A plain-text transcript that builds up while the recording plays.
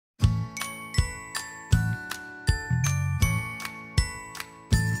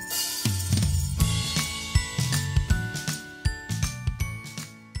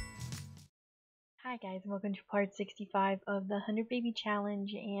Hi guys, and welcome to part 65 of the 100 Baby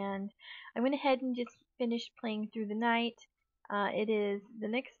Challenge, and I went ahead and just finished playing through the night. It is the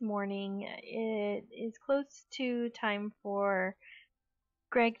next morning. It is close to time for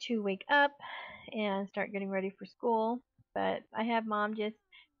Greg to wake up and start getting ready for school, but I have Mom just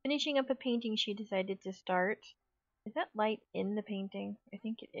finishing up a painting she decided to start. Is that light in the painting? I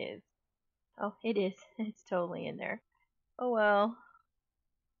think it is. Oh, it is. It's totally in there. Oh well.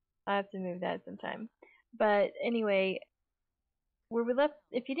 I have to move that sometime. But anyway, where we left,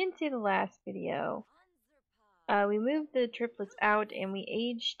 if you didn't see the last video, we moved the triplets out and we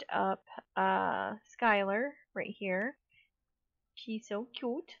aged up Skylar right here. She's so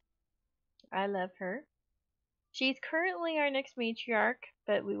cute. I love her. She's currently our next matriarch,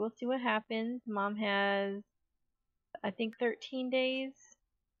 but we will see what happens. Mom has, I think, 13 days.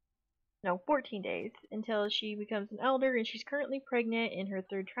 No, 14 days until she becomes an elder, and she's currently pregnant in her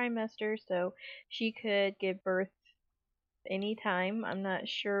 3rd trimester, so she could give birth anytime. I'm not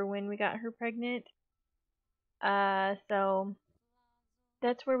sure when we got her pregnant. So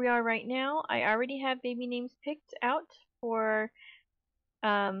that's where we are right now. I already have baby names picked out for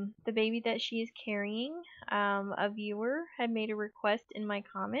the baby that she is carrying. A viewer had made a request in my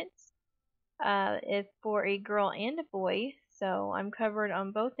comments if for a girl and a boy. So I'm covered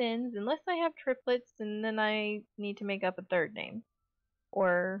on both ends, unless I have triplets, and then I need to make up a 3rd name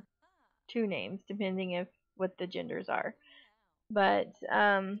or 2 names, depending if what the genders are. But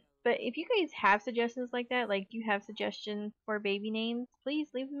if you guys have suggestions like that, like you have suggestions for baby names, please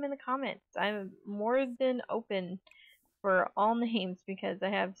leave them in the comments. I'm more than open for all names because I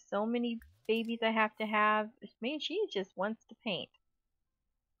have so many babies I have to have. Man, she just wants to paint.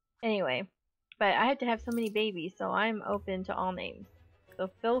 Anyway, but I have to have so many babies, so I'm open to all names.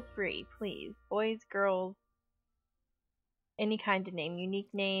 So feel free, please. Boys, girls, any kind of name. Unique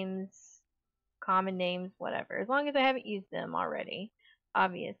names, common names, whatever. As long as I haven't used them already,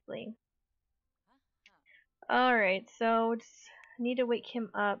 obviously. Alright, so just need to wake him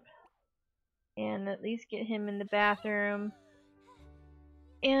up and at least get him in the bathroom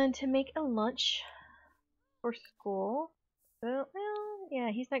and to make a lunch for school. Well, yeah,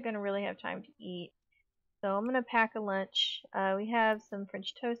 he's not going to really have time to eat. So I'm going to pack a lunch. We have some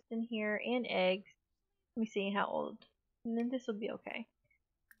French toast in here and eggs. Let me see how old. And then this will be okay.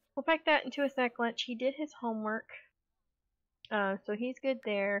 We'll pack that into a sack lunch. He did his homework. So he's good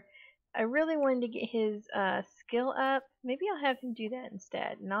there. I really wanted to get his skill up. Maybe I'll have him do that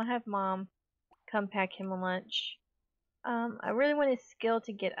instead. And I'll have Mom come pack him a lunch. I really want his skill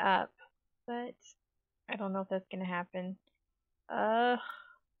to get up. But I don't know if that's going to happen.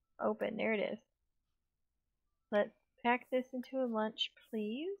 Open. There it is. Let's pack this into a lunch,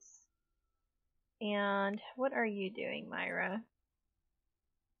 please. And what are you doing, Myra?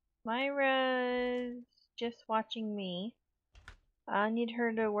 Myra's just watching me. I need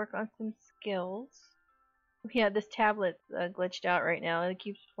her to work on some skills. Yeah, this tablet's glitched out right now. It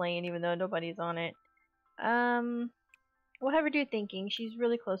keeps playing even though nobody's on it. We'll have her do thinking. She's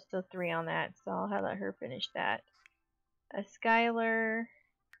really close to 3 on that, so I'll let her finish that. Skylar,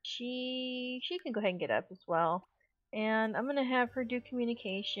 she can go ahead and get up as well. And I'm gonna have her do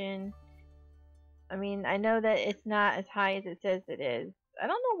communication. I mean, I know that it's not as high as it says it is. I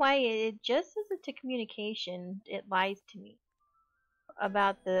don't know why it just says it to communication. It lies to me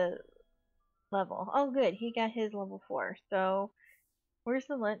about the level. Oh good, he got his level 4. So where's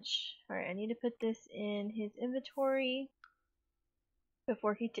the lunch? Alright, I need to put this in his inventory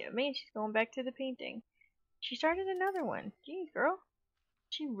before he man, she's going back to the painting. She started another one. Jeez, girl.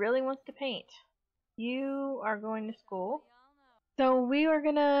 She really wants to paint. You are going to school. So we are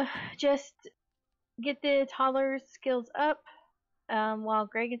gonna just get the toddler's skills up while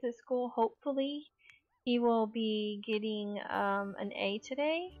Greg is at school. Hopefully he will be getting an A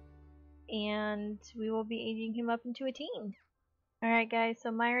today, and we will be aging him up into a teen. Alright guys, so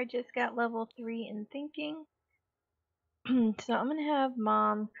Myra just got level 3 in thinking. So I'm going to have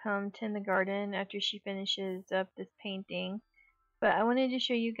Mom come tend the garden after she finishes up this painting. But I wanted to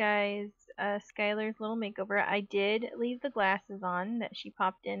show you guys Skylar's little makeover. I did leave the glasses on that she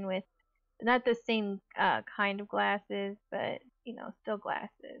popped in with. Not the same kind of glasses, but, you know, still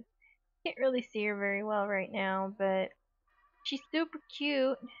glasses. Can't really see her very well right now, but she's super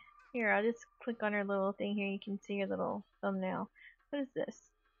cute. Here, I'll just click on her little thing here. You can see her little thumbnail. What is this?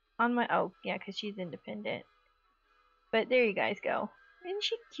 On my, oh, yeah, because she's independent. But there you guys go. Isn't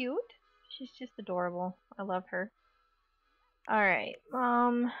she cute? She's just adorable. I love her. Alright,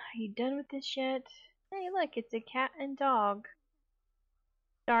 Mom, are you done with this yet? Hey, look, it's a cat and dog.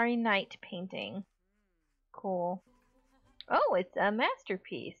 Starry Night painting. Cool. Oh, it's a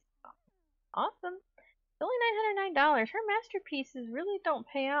masterpiece. Awesome. It's only $909. Her masterpieces really don't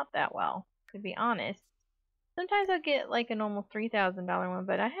pay out that well, to be honest. Sometimes I'll get like an almost $3,000 one,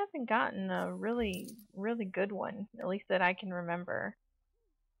 but I haven't gotten a really, really good one, at least that I can remember.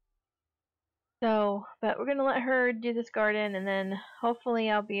 So, but we're gonna let her do this garden, and then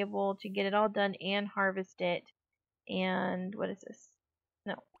hopefully I'll be able to get it all done and harvest it. And what is this?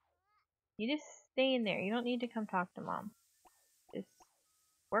 No, you just stay in there. You don't need to come talk to mom. Just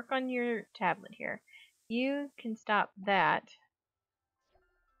work on your tablet here. You can stop that,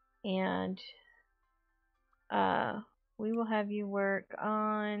 and uh, we will have you work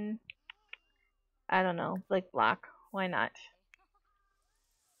on, I don't know, Blick Block. Why not?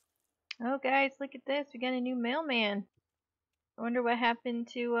 Oh, guys, look at this. We got a new mailman. I wonder what happened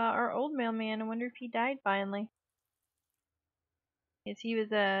to our old mailman. I wonder if he died finally. Yes, he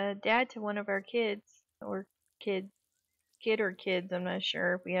was a dad to one of our kids, or kid, kid or kids. I'm not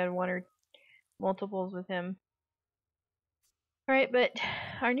sure if we had one or multiples with him. Alright, but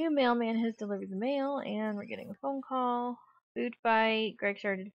our new mailman has delivered the mail, and we're getting a phone call. Food fight. Greg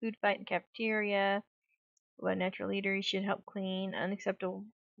started a food fight in the cafeteria. What natural leader? He should help clean. Unacceptable.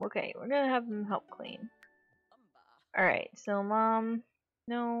 Okay, we're gonna have him help clean. Alright, so mom.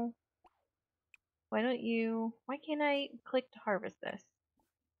 No. Why don't you. Why can't I click to harvest this?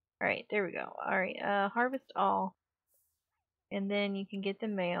 Alright, there we go. Alright, harvest all. And then you can get the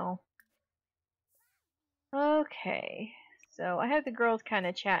mail. Okay. So I have the girls kind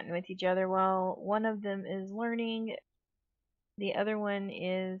of chatting with each other while one of them is learning. The other one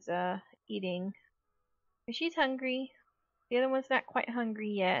is eating. She's hungry. The other one's not quite hungry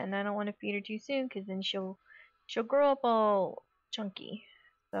yet, and I don't want to feed her too soon because then she'll grow up all chunky.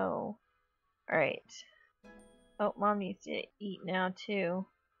 So, all right. Oh, mom needs to eat now too.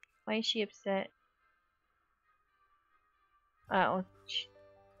 Why is she upset? Oh,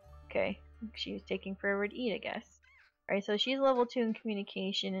 okay. She was taking forever to eat, I guess. All right, so she's level 2 in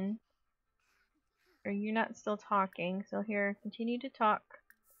communication, and or you're not still talking. So here, continue to talk.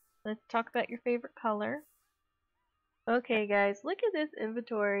 Let's talk about your favorite color. Okay, guys, look at this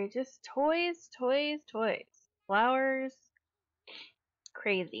inventory. Just toys, toys, toys. Flowers.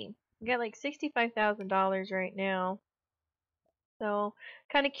 Crazy. We got like $65,000 right now. So,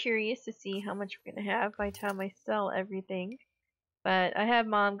 kind of curious to see how much we're going to have by the time I sell everything. But I have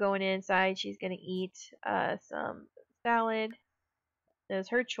mom going inside. She's going to eat some salad. That's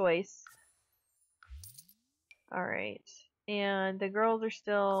her choice. Alright. And the girls are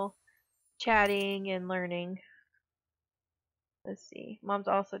still chatting and learning. Let's see. Mom's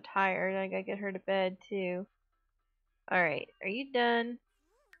also tired. I gotta get her to bed too. Alright, are you done?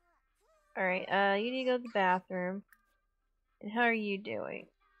 Alright, you need to go to the bathroom. And how are you doing?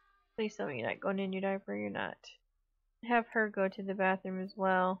 Please tell me you're not going in your diaper. You're not. Have her go to the bathroom as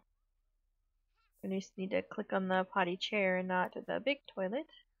well. I just need to click on the potty chair and not the big toilet.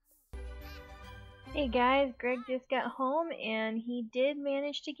 Hey guys, Greg just got home and he did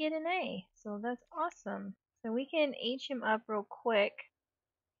manage to get an A. So that's awesome. So we can H him up real quick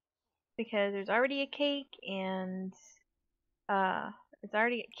because there's already a cake and it's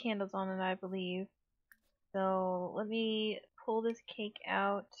already got candles on it, I believe. So let me pull this cake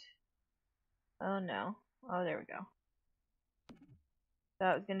out. Oh no. Oh, there we go.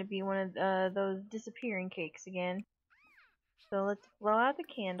 That was going to be one of those disappearing cakes again. So let's blow out the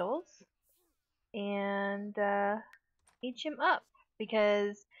candles and H him up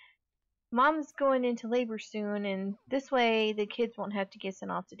because mom's going into labor soon, and this way the kids won't have to get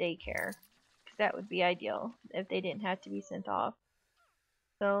sent off to daycare. Because that would be ideal if they didn't have to be sent off.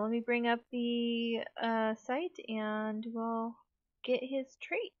 So let me bring up the site and we'll get his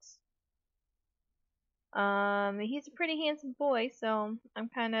traits. He's a pretty handsome boy, so I'm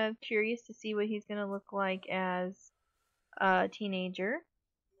kind of curious to see what he's going to look like as a teenager.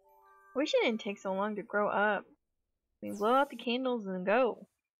 Wish it didn't take so long to grow up. I mean, blow out the candles and go.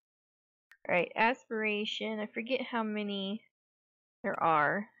 Alright, aspiration. I forget how many there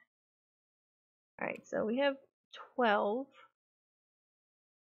are. Alright, so we have 12.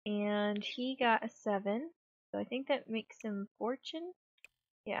 And he got a 7. So I think that makes him fortune.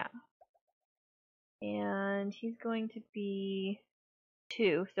 Yeah. And he's going to be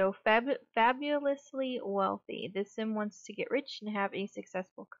 2. So fabulously wealthy. This sim wants to get rich and have a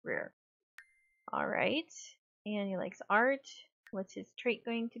successful career. Alright. And he likes art. What's his trait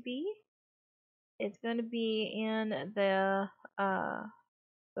going to be? It's going to be in the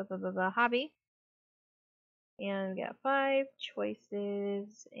hobby. And we got 5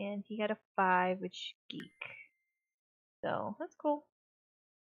 choices. And he got a 5, which geek. So that's cool.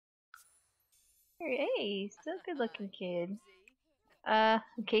 Hey, still a good looking kid.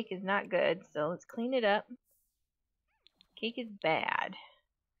 Cake is not good, so let's clean it up. Cake is bad.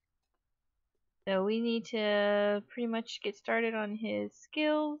 So we need to pretty much get started on his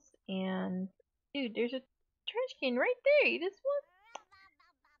skills. And dude, there's a trash can right there. You just want.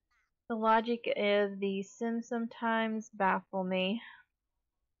 The logic of the Sims sometimes baffle me.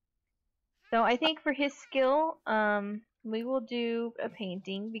 So I think for his skill, we will do a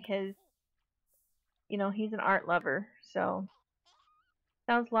painting because, you know, he's an art lover. So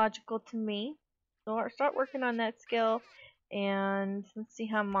sounds logical to me. So I'll start working on that skill, and let's see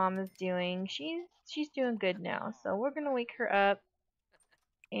how Mom is doing. She's doing good now. So we're gonna wake her up,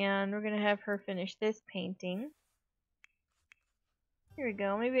 and we're gonna have her finish this painting. Here we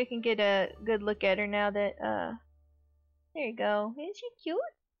go. Maybe I can get a good look at her now that there you go. Isn't she cute?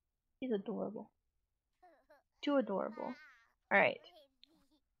 She's adorable. Too adorable. Alright.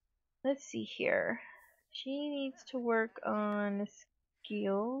 Let's see here. She needs to work on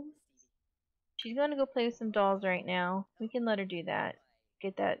skills. She's going to go play with some dolls right now. We can let her do that.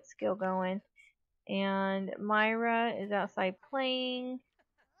 Get that skill going. And Myra is outside playing.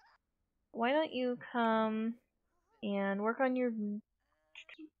 Why don't you come and work on your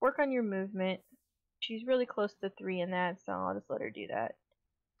movement. She's really close to 3 in that, so I'll just let her do that.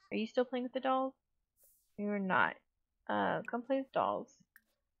 Are you still playing with the dolls? You're not. Come play with dolls.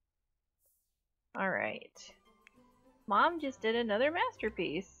 Alright. Mom just did another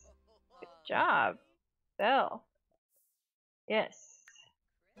masterpiece. Good job. Belle. Yes.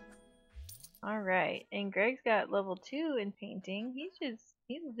 Alright. And Greg's got level 2 in painting.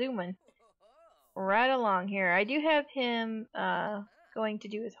 He's zooming right along here. I do have him going to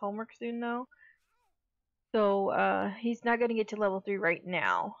do his homework soon though. So he's not going to get to level 3 right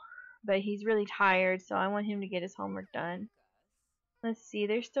now. But he's really tired, so I want him to get his homework done. Let's see,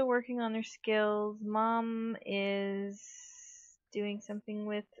 they're still working on their skills. Mom is doing something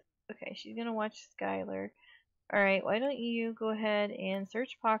with... Okay, she's gonna watch Skylar. Alright, why don't you go ahead and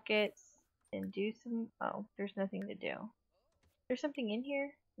search pockets and do some... Oh, there's nothing to do. There's something in here?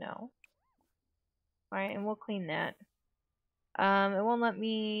 No. Alright, and we'll clean that. It won't let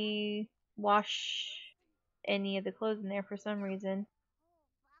me wash any of the clothes in there for some reason.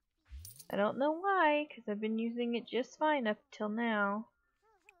 I don't know why, because I've been using it just fine up till now.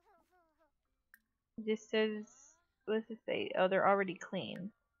 It just says, what does it say? Oh, they're already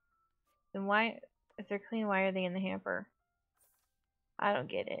clean. Then why, if they're clean, why are they in the hamper? I don't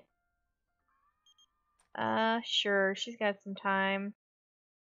get it. Sure, she's got some time.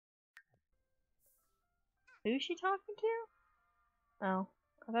 Who's she talking to? Oh,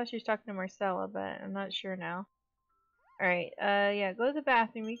 I thought she was talking to Marcella, but I'm not sure now. Alright, yeah, go to the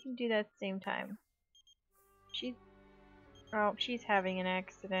bathroom. We can do that at the same time. She's having an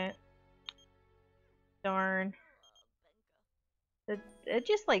accident. Darn. It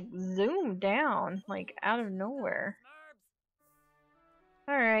just like zoomed down, like out of nowhere.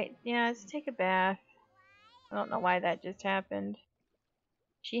 Alright, yeah, let's take a bath. I don't know why that just happened.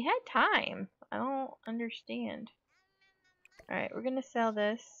 She had time. I don't understand. Alright, we're gonna sell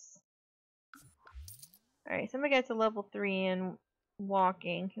this. Alright, somebody got to level 3 in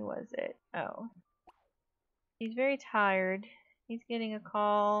walking. Who was it? Oh. He's very tired. He's getting a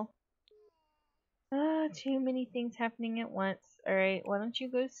call. Too many things happening at once. Alright, why don't you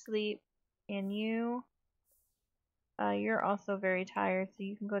go to sleep? And you're also very tired, so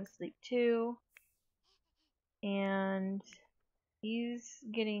you can go to sleep too. And he's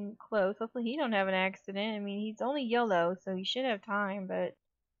getting close. Hopefully he don't have an accident. I mean, he's only yellow, so he should have time, but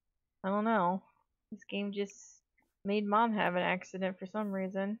I don't know. This game just made Mom have an accident for some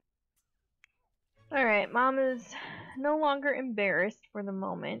reason. Alright, Mom is no longer embarrassed for the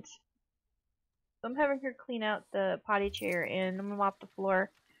moment. So I'm having her clean out the potty chair and I'm gonna mop the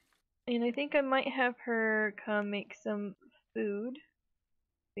floor. And I think I might have her come make some food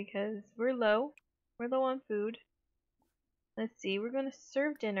because we're low. We're low on food. Let's see, we're gonna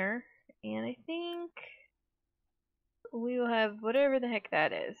serve dinner and I think we will have whatever the heck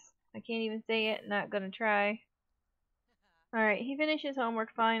that is. I can't even say it, not gonna try. Alright, he finished his homework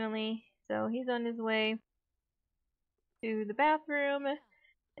finally, so he's on his way to the bathroom.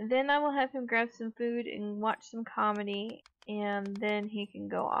 And then I will have him grab some food and watch some comedy, and then he can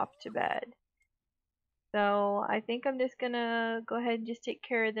go off to bed. So I think I'm just gonna go ahead and just take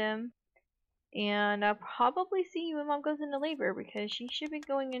care of them. And I'll probably see you when Mom goes into labor, because she should be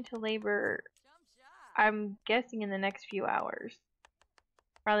going into labor, I'm guessing, in the next few hours.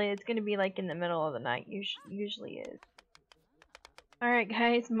 Probably it's gonna be like in the middle of the night, usually is. Alright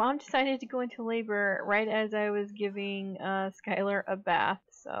guys, Mom decided to go into labor right as I was giving Skylar a bath,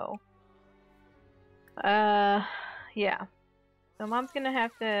 so yeah. So mom's gonna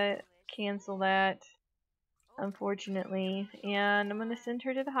have to cancel that, unfortunately, and I'm gonna send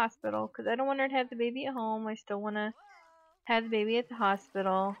her to the hospital because I don't want her to have the baby at home. I still want to have the baby at the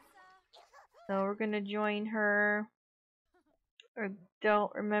hospital. So we're gonna join her. I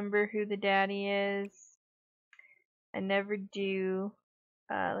don't remember who the daddy is. I never do.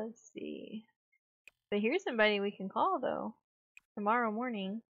 Let's see. But here's somebody we can call though tomorrow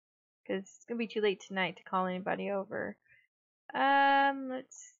morning because it's gonna be too late tonight to call anybody over.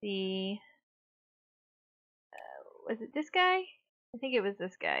 Let's see. Was it this guy? I think it was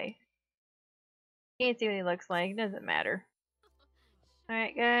this guy. Can't see what he looks like. Doesn't matter.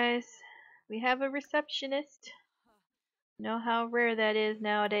 Alright, guys. We have a receptionist. You know how rare that is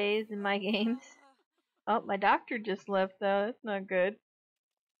nowadays in my games. Oh, my doctor just left though. That's not good.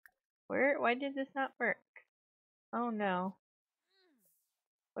 Why did this not work? Oh no.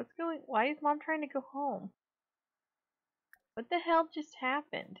 Why is mom trying to go home? What the hell just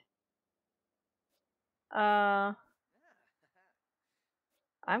happened? I'm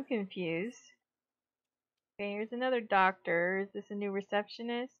confused. Okay, here's another doctor. Is this a new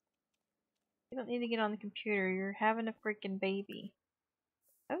receptionist? You don't need to get on the computer. You're having a freaking baby.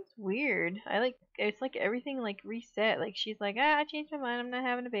 That was weird. It's like everything like reset. Like she's like, I changed my mind. I'm not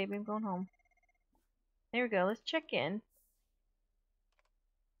having a baby. I'm going home. There we go. Let's check in.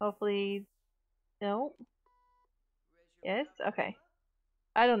 Hopefully, no. Yes? Okay.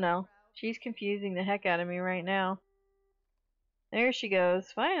 I don't know. She's confusing the heck out of me right now. There she goes.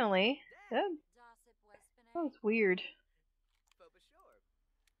 Finally. That was weird.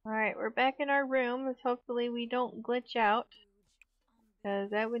 Alright, we're back in our room. Let's hopefully we don't glitch out. Because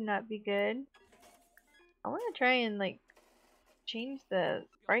that would not be good. I want to try and like change the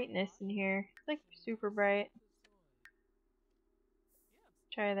brightness in here. It's like super bright.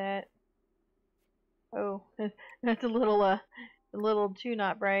 Try that. Oh, that's a little too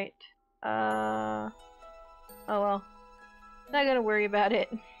not bright. Oh well. Not gonna worry about it.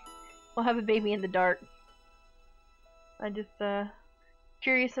 We'll have a baby in the dark. I just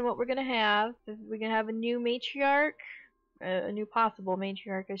curious on what we're gonna have. If we're gonna have a new matriarch, a new possible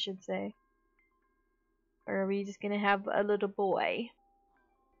matriarch, I should say, or are we just gonna have a little boy?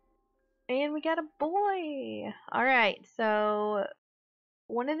 And we got a boy. All right, so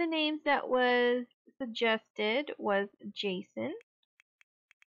one of the names that was suggested was Jason.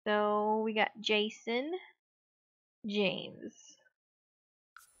 So we got Jason James.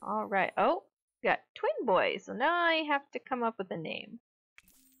 All right. Oh, we got twin boys. So now I have to come up with a name.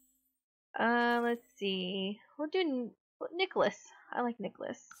 Let's see. We'll do Nicholas. I like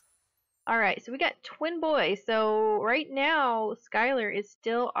Nicholas. All right. So we got twin boys. So right now, Skylar is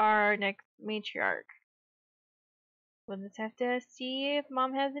still our next matriarch. We'll just have to see if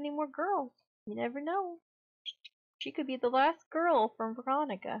mom has any more girls. You never know. She could be the last girl from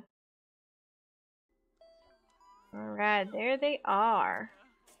Veronica. Alright, there they are.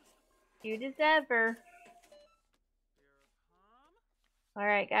 Cute as ever.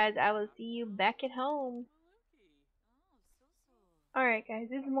 Alright guys, I will see you back at home. Alright guys,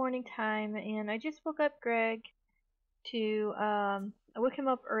 it's morning time and I just woke up Greg to, I woke him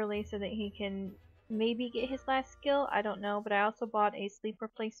up early so that he can maybe get his last skill. I don't know, but I also bought a sleep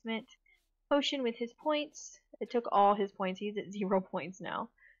replacement potion with his points. It took all his points. He's at 0 points now.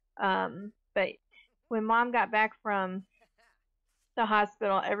 But when mom got back from the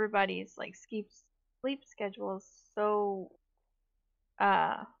hospital, everybody's like sleep schedule is so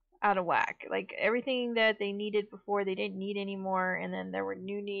out of whack. Like everything that they needed before they didn't need anymore, and then there were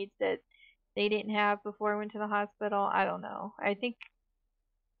new needs that they didn't have before I went to the hospital. I don't know. I think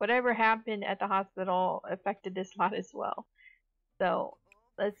whatever happened at the hospital affected this lot as well. So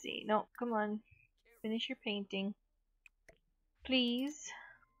let's see. No, come on. Finish your painting. Please.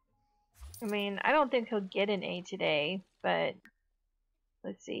 I mean, I don't think he'll get an A today, but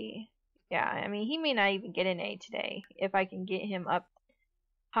let's see. Yeah, I mean, he may not even get an A today if I can get him up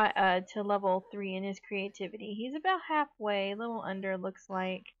to level 3 in his creativity. He's about halfway, a little under, looks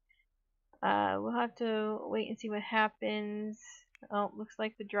like. We'll have to wait and see what happens. Oh, looks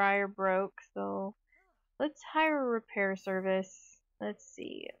like the dryer broke, so let's hire a repair service. Let's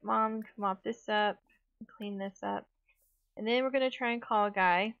see. Mom, mop this up, clean this up. And then we're going to try and call a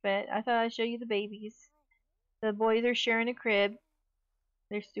guy, but I thought I'd show you the babies. The boys are sharing a crib.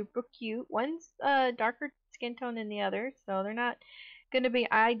 They're super cute. One's darker skin tone than the other, so they're not going to be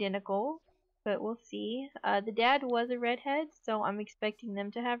identical, but we'll see. The dad was a redhead, so I'm expecting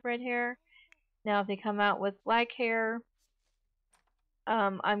them to have red hair. Now if they come out with black hair,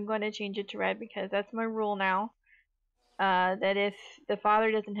 I'm going to change it to red because that's my rule now. that if the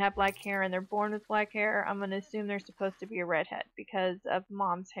father doesn't have black hair and they're born with black hair, I'm gonna assume they're supposed to be a redhead because of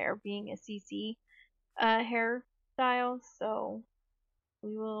mom's hair being a CC hairstyle. So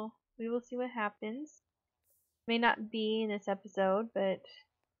we will see what happens. May not be in this episode, but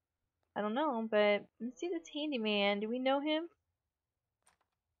I don't know. But let's see this handyman. Do we know him?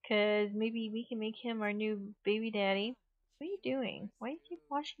 Cause maybe we can make him our new baby daddy. What are you doing? Why do you keep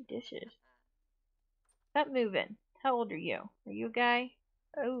washing dishes? Stop moving. How old are you? Are you a guy?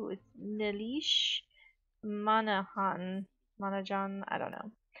 Oh, it's Nilish Manahan. Manajan, I don't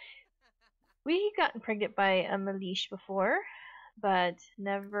know. We gotten pregnant by a Malish before, but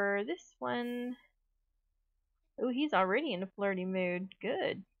never this one. Oh, he's already in a flirty mood.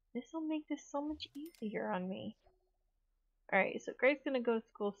 Good. This will make this so much easier on me. Alright, so Greg's gonna go to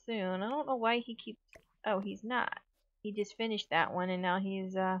school soon. I don't know why he keeps... Oh, he's not. He just finished that one and now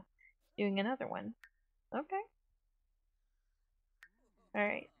he's doing another one. Okay.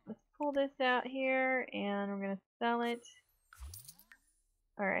 Alright, let's pull this out here and we're gonna sell it.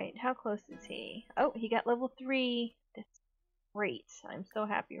 Alright, how close is he? Oh, he got level 3. That's great. I'm so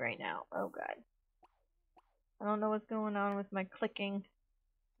happy right now. Oh god. I don't know what's going on with my clicking.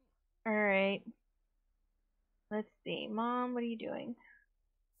 Alright. Let's see. Mom, what are you doing?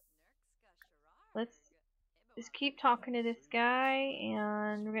 Let's just keep talking to this guy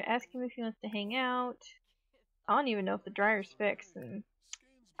and we're gonna ask him if he wants to hang out. I don't even know if the dryer's fixed and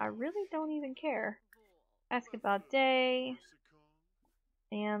I really don't even care. Ask about day.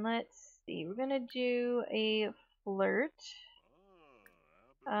 And let's see. We're gonna do a flirt.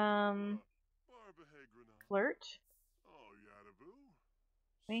 Flirt.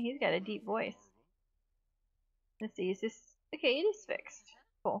 I mean, he's got a deep voice. Let's see, is this... Okay, it is fixed.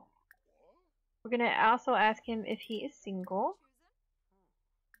 Cool. We're gonna also ask him if he is single.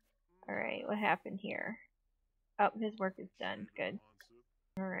 Alright, what happened here? Oh, his work is done. Good.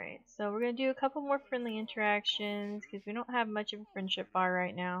 Alright, so we're gonna do a couple more friendly interactions, because we don't have much of a friendship bar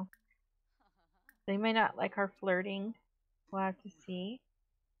right now. They may not like our flirting. We'll have to see.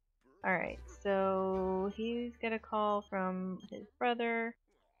 Alright, so he's got a call from his brother.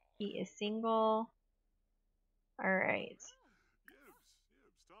 He is single. Alright.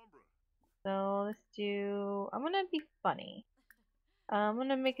 So let's do... I'm gonna be funny. I'm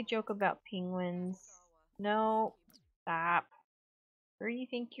gonna make a joke about penguins. No. Stop. Where do you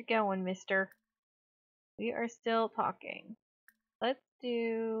think you're going, mister? We are still talking. Let's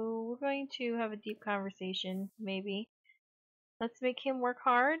do... We're going to have a deep conversation, maybe. Let's make him work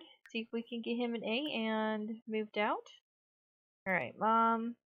hard. See if we can get him an A and moved out. Alright,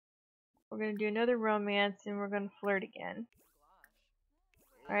 Mom. We're gonna do another romance and we're gonna flirt again.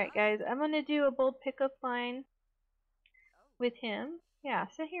 Alright guys, I'm gonna do a bold pickup line with him. Yeah,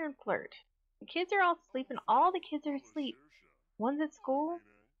 sit here and flirt. The kids are all sleeping. All the kids are asleep. One's at school.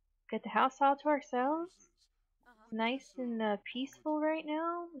 Got the house all to ourselves. Nice and peaceful right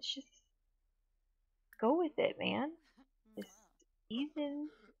now. Let's just go with it, man. Just ease in.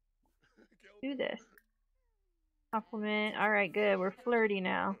 Do this. Compliment. Alright, good. We're flirty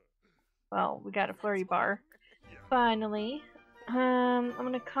now. Well, we got a flirty bar. Finally. I'm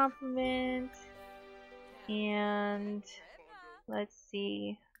gonna compliment. And let's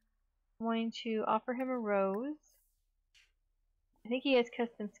see. I'm going to offer him a rose. I think he has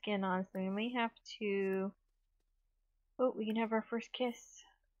custom skin on, so we may have to... Oh, we can have our first kiss.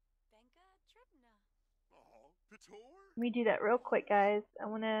 Let me do that real quick, guys. I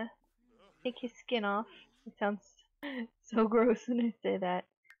want to take his skin off. It sounds so gross when I say that.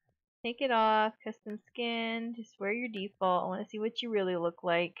 Take it off, custom skin, just wear your default. I want to see what you really look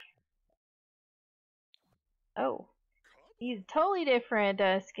like. Oh, he's totally different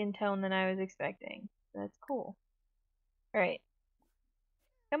skin tone than I was expecting. That's cool. Alright.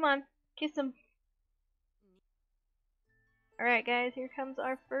 Come on, kiss him. Alright guys, here comes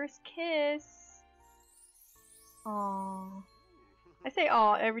our first kiss. Aww. I say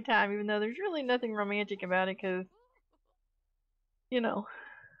aw every time, even though there's really nothing romantic about it, because, you know,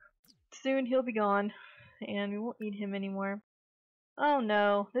 soon he'll be gone, and we won't need him anymore. Oh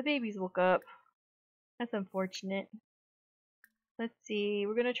no, the babies woke up. That's unfortunate. Let's see,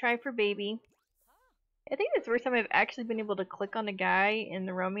 we're gonna try for baby. I think that's the first time I've actually been able to click on a guy in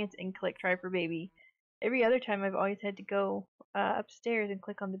the romance and click try for baby. Every other time I've always had to go upstairs and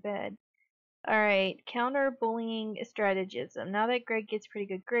click on the bed. Alright, counter bullying stratagem. Now that Greg gets pretty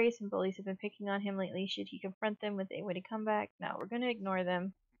good grace and bullies have been picking on him lately, should he confront them with a way to come back? No, we're gonna ignore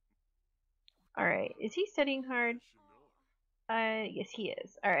them. Alright, is he studying hard? Yes he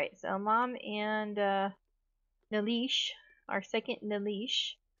is. Alright, so Mom and Nalish, our second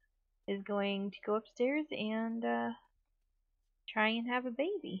Nalish, is going to go upstairs and try and have a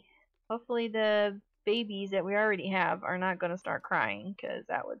baby. Hopefully the babies that we already have are not going to start crying, because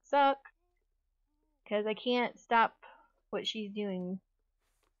that would suck. Because I can't stop what she's doing.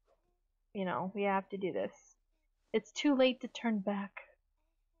 You know, we have to do this. It's too late to turn back.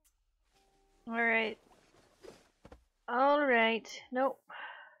 Alright. Alright. Nope.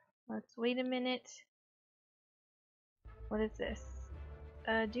 Let's wait a minute. What is this?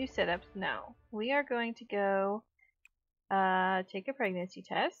 Do setups? No. We are going to go take a pregnancy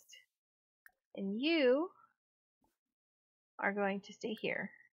test. And you are going to stay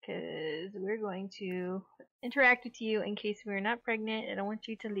here. Because we're going to interact with you in case we're not pregnant. I don't want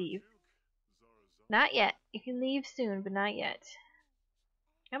you to leave. Not yet. You can leave soon, but not yet.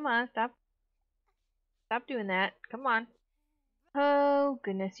 Come on, stop. Stop doing that. Come on. Oh,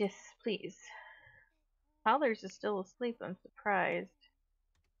 goodness, yes, please. Toddlers is still asleep, I'm surprised.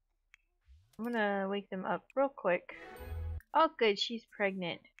 I'm gonna wake them up real quick. Oh, good, she's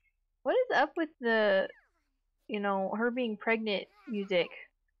pregnant. What is up with the, her being pregnant music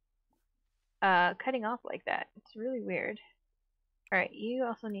cutting off like that? It's really weird. Alright, you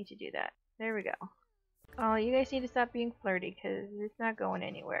also need to do that. There we go. Oh, you guys need to stop being flirty, because it's not going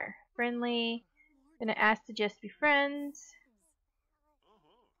anywhere. Friendly. Gonna ask to just be friends.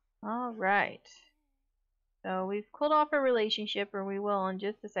 Alright. So we've cooled off our relationship, or we will in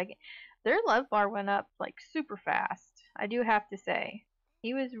just a second. Their love bar went up like super fast. I do have to say.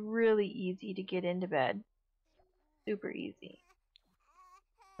 He was really easy to get into bed. Super easy.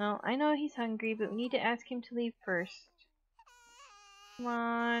 Well, I know he's hungry, but we need to ask him to leave first. Come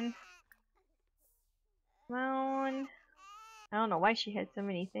on. Come on. I don't know why she had so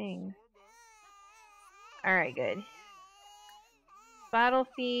many things. Alright, good. Bottle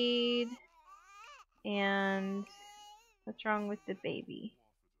feed. And what's wrong with the baby?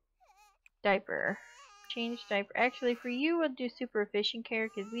 Diaper. Change diaper. Actually, for you, we'll do super efficient care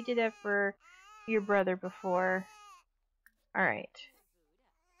because we did that for your brother before. Alright.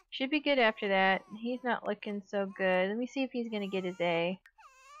 Should be good after that. He's not looking so good. Let me see if he's going to get his A.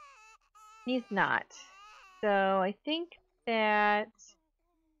 He's not. So, I think that...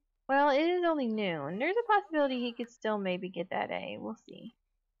 Well, it is only noon. There's a possibility he could still maybe get that A. We'll see.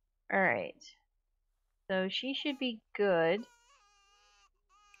 Alright. So, she should be good.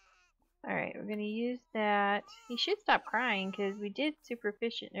 Alright, we're gonna use that. He should stop crying because we did super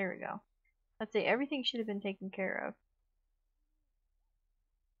efficient. There we go. Let's say everything should have been taken care of.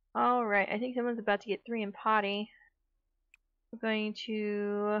 Alright, I think someone's about to get 3 in potty. We're going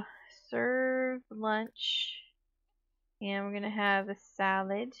to serve lunch. And we're gonna have a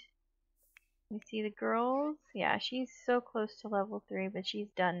salad. Let me see the girls. Yeah, she's so close to level 3, but she's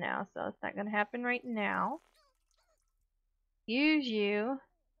done now, so it's not gonna happen right now. Use you.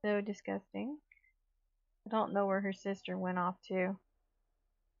 So disgusting. I don't know where her sister went off to.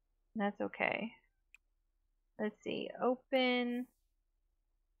 That's okay. Let's see. Open.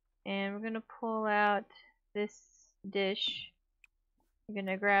 And we're going to pull out this dish. We're going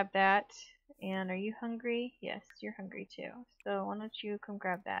to grab that. And are you hungry? Yes, you're hungry too. So why don't you come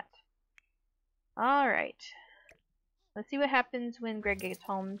grab that. Alright. Let's see what happens when Greg gets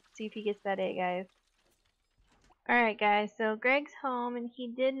home. See if he gets that A, guys. Alright, guys. So Greg's home and he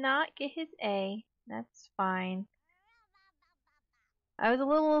did not get his A. That's fine. I was a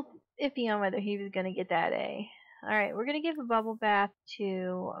little iffy on whether he was going to get that A. Alright, we're going to give a bubble bath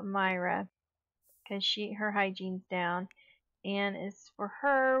to Myra because her hygiene's down. And as for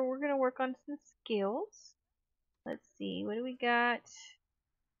her, we're going to work on some skills. Let's see, what do we got?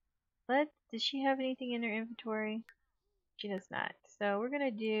 Does she have anything in her inventory? She does not. So we're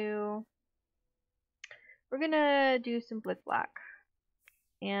going to do some Blick Block.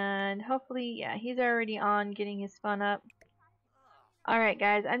 And hopefully, yeah, he's already on getting his fun up. Alright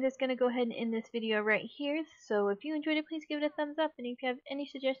guys, I'm just going to go ahead and end this video right here. So if you enjoyed it, please give it a thumbs up. And if you have any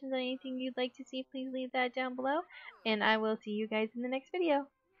suggestions on anything you'd like to see, please leave that down below. And I will see you guys in the next video.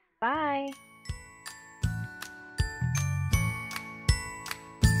 Bye!